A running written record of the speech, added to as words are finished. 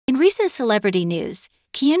recent celebrity news,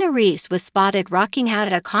 Keanu Reeves was spotted rocking out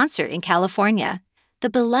at a concert in California. The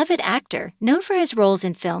beloved actor, known for his roles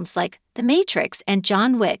in films like The Matrix and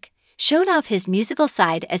John Wick, showed off his musical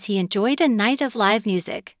side as he enjoyed a night of live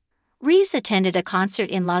music. Reeves attended a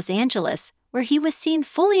concert in Los Angeles, where he was seen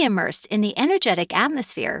fully immersed in the energetic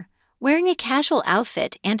atmosphere. Wearing a casual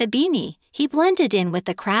outfit and a beanie, he blended in with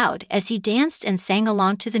the crowd as he danced and sang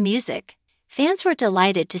along to the music. Fans were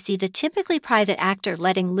delighted to see the typically private actor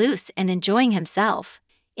letting loose and enjoying himself.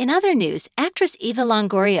 In other news, actress Eva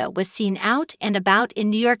Longoria was seen out and about in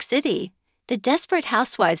New York City. The Desperate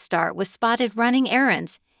Housewives star was spotted running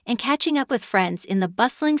errands and catching up with friends in the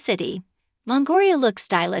bustling city. Longoria looked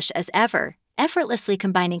stylish as ever, effortlessly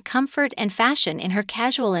combining comfort and fashion in her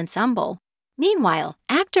casual ensemble. Meanwhile,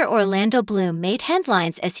 actor Orlando Bloom made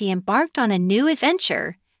headlines as he embarked on a new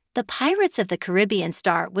adventure. The Pirates of the Caribbean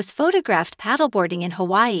star was photographed paddleboarding in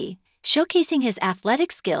Hawaii, showcasing his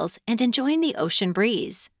athletic skills and enjoying the ocean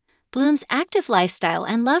breeze. Bloom's active lifestyle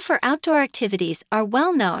and love for outdoor activities are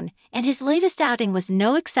well known, and his latest outing was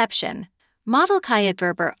no exception. Model Kaia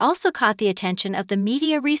Gerber also caught the attention of the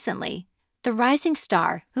media recently. The rising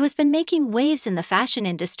star, who has been making waves in the fashion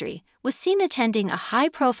industry, was seen attending a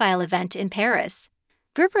high-profile event in Paris.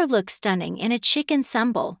 Gerber looked stunning in a chic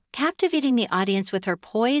ensemble, captivating the audience with her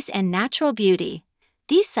poise and natural beauty.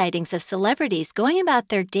 These sightings of celebrities going about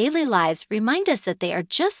their daily lives remind us that they are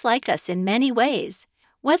just like us in many ways.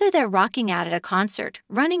 Whether they're rocking out at a concert,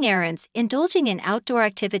 running errands, indulging in outdoor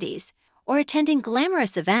activities, or attending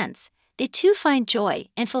glamorous events, they too find joy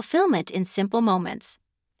and fulfillment in simple moments.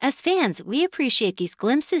 As fans, we appreciate these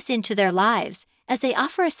glimpses into their lives, as they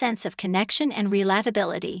offer a sense of connection and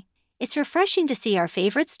relatability. It's refreshing to see our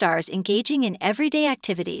favorite stars engaging in everyday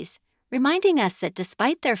activities, reminding us that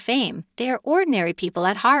despite their fame, they are ordinary people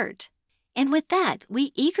at heart. And with that,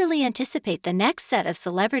 we eagerly anticipate the next set of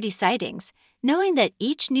celebrity sightings, knowing that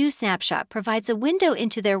each new snapshot provides a window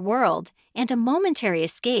into their world and a momentary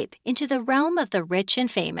escape into the realm of the rich and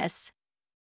famous.